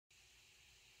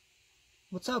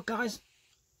What's up, guys?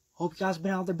 Hope you guys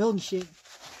been out there building shit.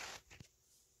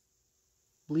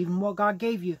 Believe in what God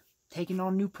gave you. Taking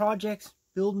on new projects,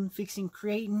 building, fixing,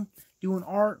 creating, doing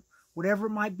art, whatever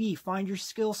it might be. Find your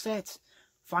skill sets.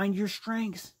 Find your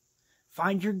strengths.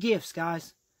 Find your gifts,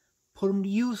 guys. Put them to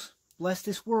use. Bless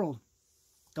this world.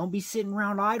 Don't be sitting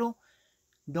around idle.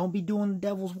 Don't be doing the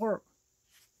devil's work.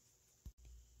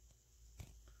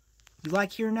 If you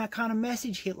like hearing that kind of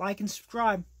message, hit like and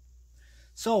subscribe.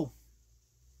 So,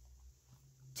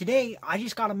 today, I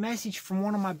just got a message from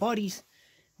one of my buddies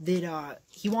that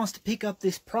he wants to pick up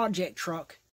this project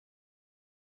truck.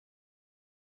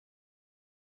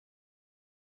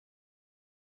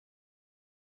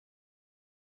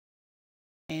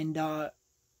 And,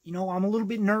 you know, I'm a little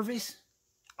bit nervous.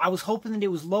 I was hoping that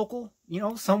it was local, you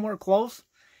know, somewhere close.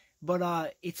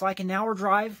 But it's like an hour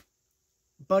drive.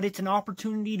 But it's an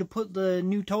opportunity to put the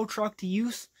new tow truck to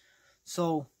use.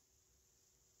 So,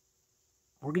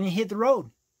 we're going to hit the road.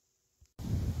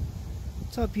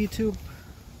 What's up, YouTube?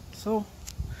 So,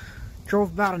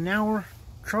 drove about an hour.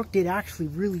 Truck did actually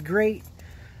really great.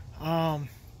 It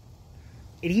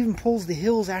even pulls the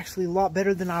hills actually a lot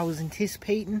better than I was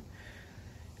anticipating.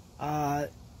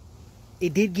 It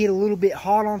did get a little bit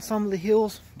hot on some of the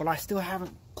hills, but I still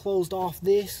haven't closed off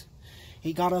this.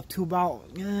 It got up to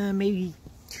about maybe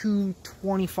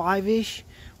 225-ish,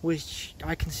 which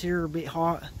I consider a bit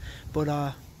hot,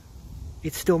 but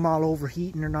it's still not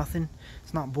overheating or nothing.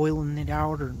 It's not boiling it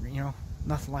out or, you know,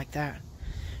 nothing like that.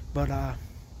 But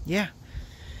yeah,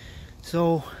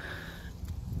 so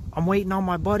I'm waiting on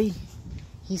my buddy.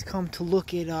 He's come to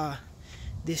look at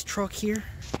this truck here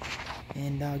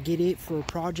and get it for a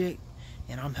project,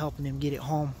 and I'm helping him get it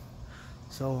home.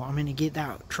 So I'm gonna get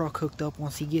that truck hooked up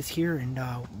once he gets here, and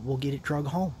we'll get it drug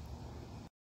home.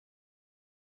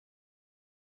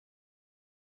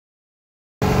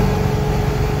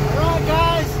 Alright,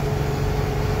 guys,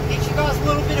 get you guys a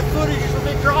little bit of footage from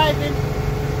it driving.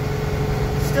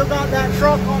 Still got that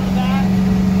truck on the back.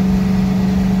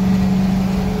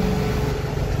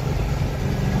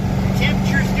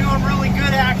 Temperature's doing really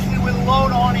good actually with a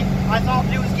load on it. I thought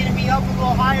it was going to be up a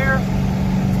little higher.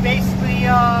 It's basically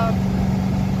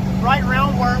right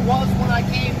around where it was when I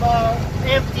came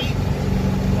empty.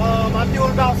 I'm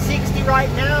doing about 60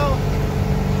 right now.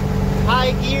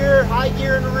 High gear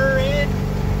in the rear end.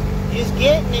 Just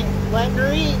getting it, letting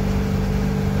her eat.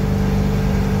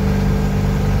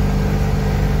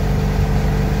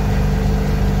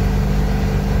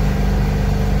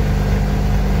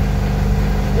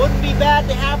 Wouldn't be bad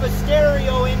to have a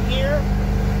stereo in here,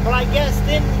 but I guess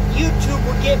then YouTube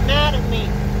would get mad at me.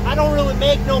 I don't really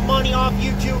make no money off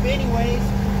YouTube anyways,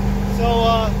 so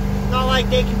not like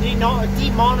they can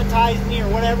demonetize me or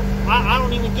whatever. I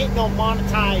don't even get no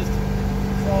monetized,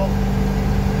 so.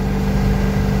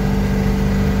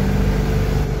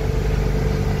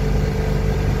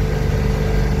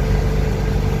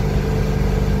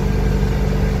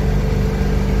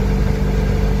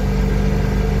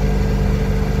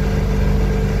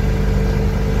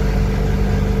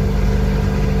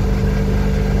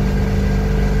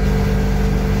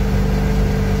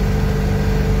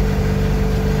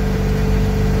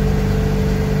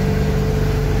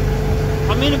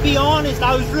 I'm gonna be honest,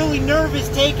 I was really nervous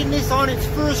taking this on its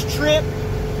first trip.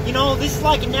 You know, this is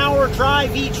like an hour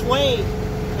drive each way.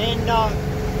 And,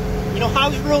 you know, I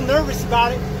was real nervous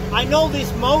about it. I know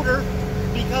this motor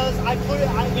because I put it,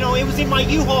 you know, it was in my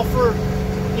U-Haul for,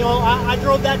 you know, I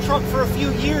drove that truck for a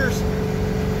few years.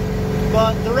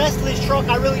 But the rest of this truck,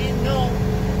 I really didn't know.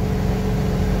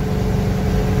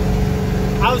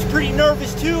 I was pretty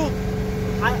nervous too.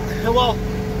 I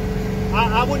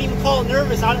wouldn't even call it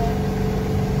nervous.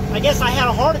 I guess I had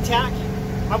a heart attack.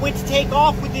 I went to take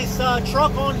off with this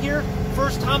truck on here.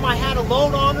 First time I had a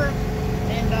load on her.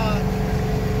 And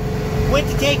went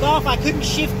to take off. I couldn't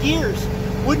shift gears.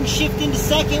 Wouldn't shift into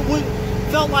second.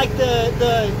 Felt like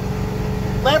the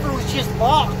lever was just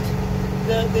locked.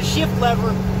 The shift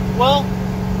lever. Well,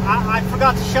 I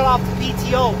forgot to shut off the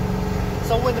PTO.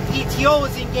 So when the PTO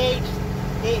is engaged,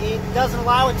 it doesn't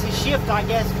allow it to shift, I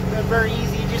guess, very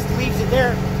easy. It just leaves it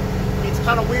there. It's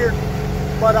kind of weird.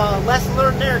 But lesson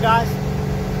learned there, guys.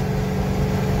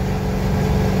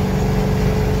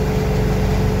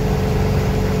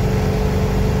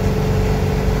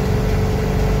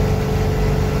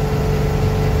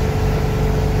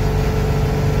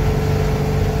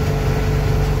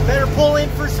 Better pull in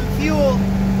for some fuel.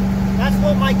 That's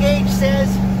what my gauge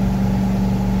says.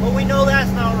 But we know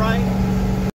that's not right.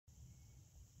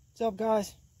 What's up,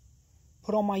 guys?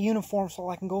 Put on my uniform so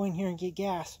I can go in here and get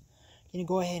gas. Gonna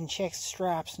go ahead and check the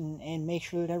straps and make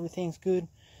sure that everything's good,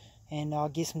 and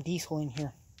get some diesel in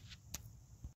here.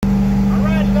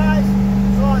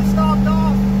 I stopped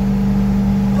off,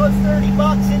 put 30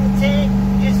 bucks in the tank.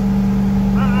 Just,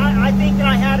 I think that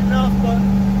I had enough, but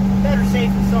better safe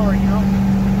than sorry, you know.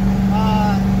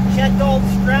 Checked all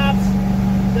the straps.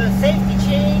 The safety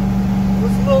chain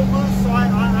was a little loose, so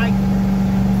I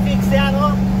fixed that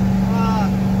up.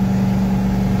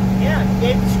 Yeah,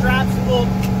 gave the straps a little,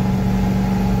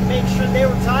 make sure they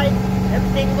were tight.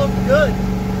 Everything looked good.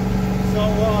 So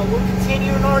we're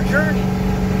continuing our journey.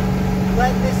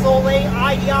 Letting this old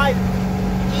IDI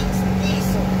eat some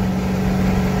diesel.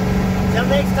 Until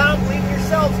next time, believe in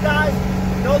yourselves, guys.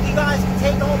 You know you guys can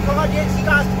take on projects. You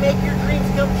guys can make your dreams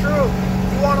come true. If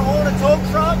you want to own a tow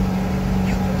truck,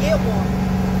 you can get one.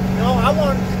 You know, I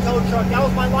wanted a tow truck. That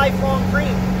was my lifelong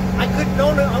dream. I couldn't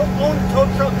own a tow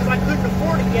truck because I couldn't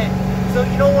afford it yet. So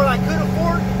you know what I could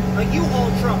afford? A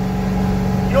U-Haul truck.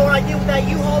 You know what I did with that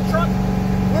U-Haul truck?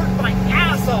 Worked my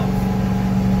ass off.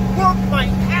 Worked my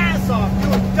ass off.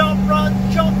 Doing dump runs,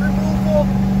 junk removal,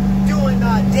 doing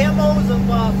demos of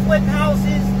flip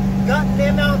houses, gutting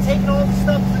them out, taking all the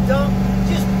stuff to the dump.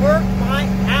 Just worked my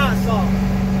ass off.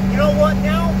 You know what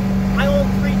now? I own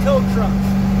 3 tow trucks.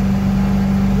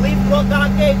 Believe in what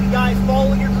God gave you guys.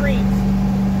 Follow your dreams.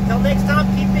 Until next time,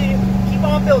 keep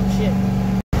on building shit.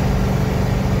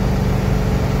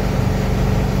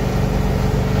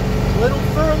 A little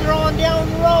further on down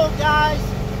the road, guys.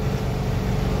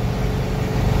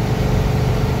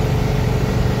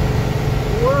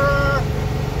 We're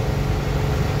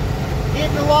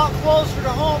getting a lot closer to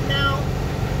home now.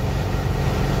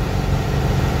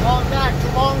 Going back to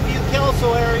Longview,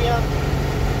 Kelso area.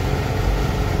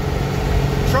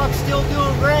 The truck's still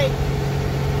doing great.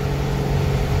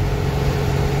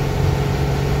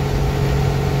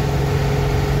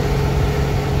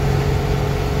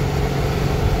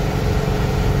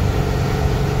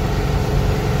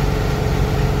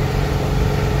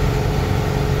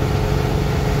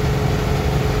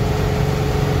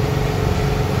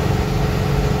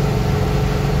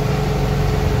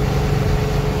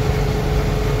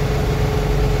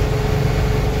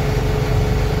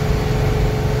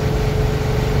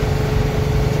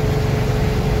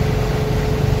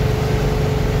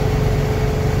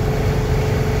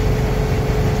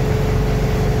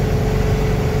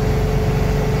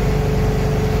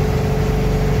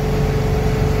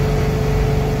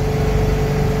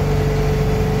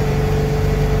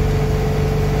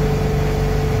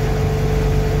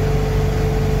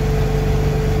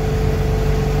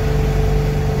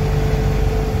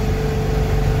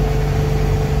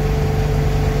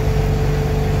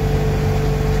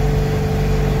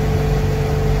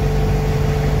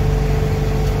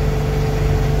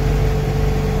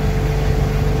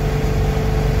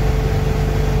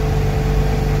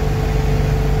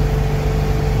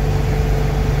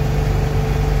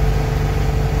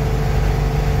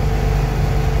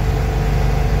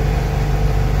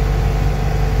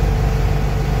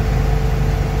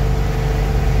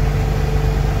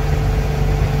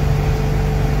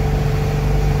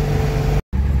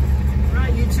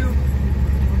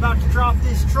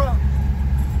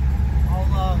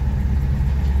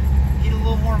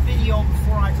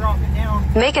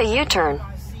 Make a U-turn.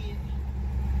 See it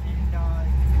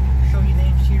and show you the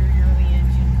interior of the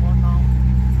engine and whatnot.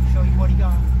 Show you what he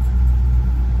got.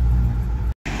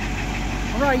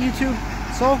 Alright, YouTube.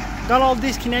 So, got all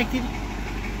disconnected.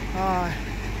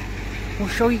 We'll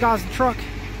show you guys the truck.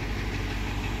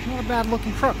 Not a bad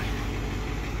looking truck.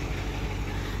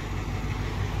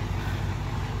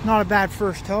 Not a bad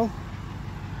first tow.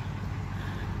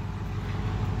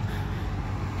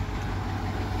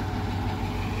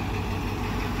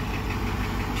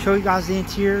 Show you guys the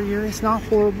interior. It's not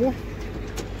horrible.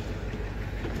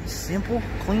 It's simple,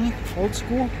 clean, old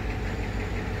school.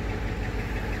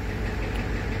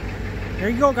 There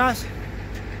you go, guys.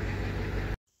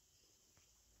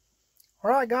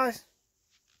 Alright, guys.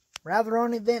 Rather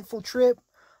uneventful trip.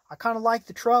 I kind of like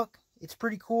the truck. It's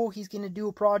pretty cool. He's going to do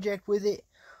a project with it.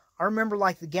 I remember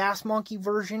like the Gas Monkey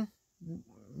version.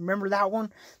 Remember that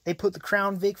one? They put the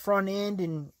Crown Vic front end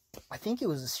and I think it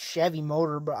was a Chevy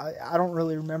motor, but I don't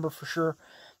really remember for sure.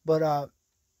 But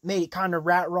made it kind of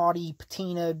rat roddy,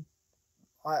 patina.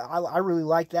 I really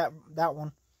like that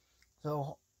one.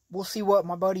 So we'll see what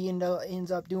my buddy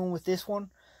ends up doing with this one.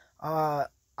 I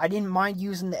didn't mind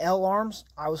using the L arms.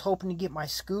 I was hoping to get my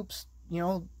scoops, you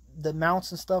know, the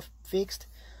mounts and stuff fixed.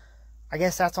 I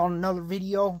guess that's on another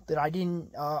video that I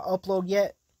didn't upload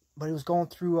yet, but it was going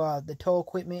through the tow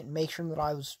equipment and make sure that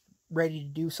I was ready to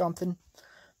do something.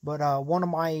 But one of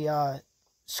my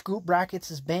scoop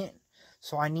brackets is bent,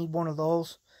 so I need one of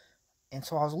those. And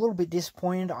so I was a little bit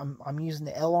disappointed. I'm using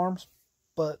the L arms,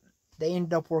 but they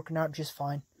ended up working out just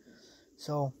fine.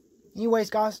 So,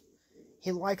 anyways, guys,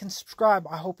 hit like and subscribe.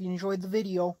 I hope you enjoyed the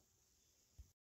video.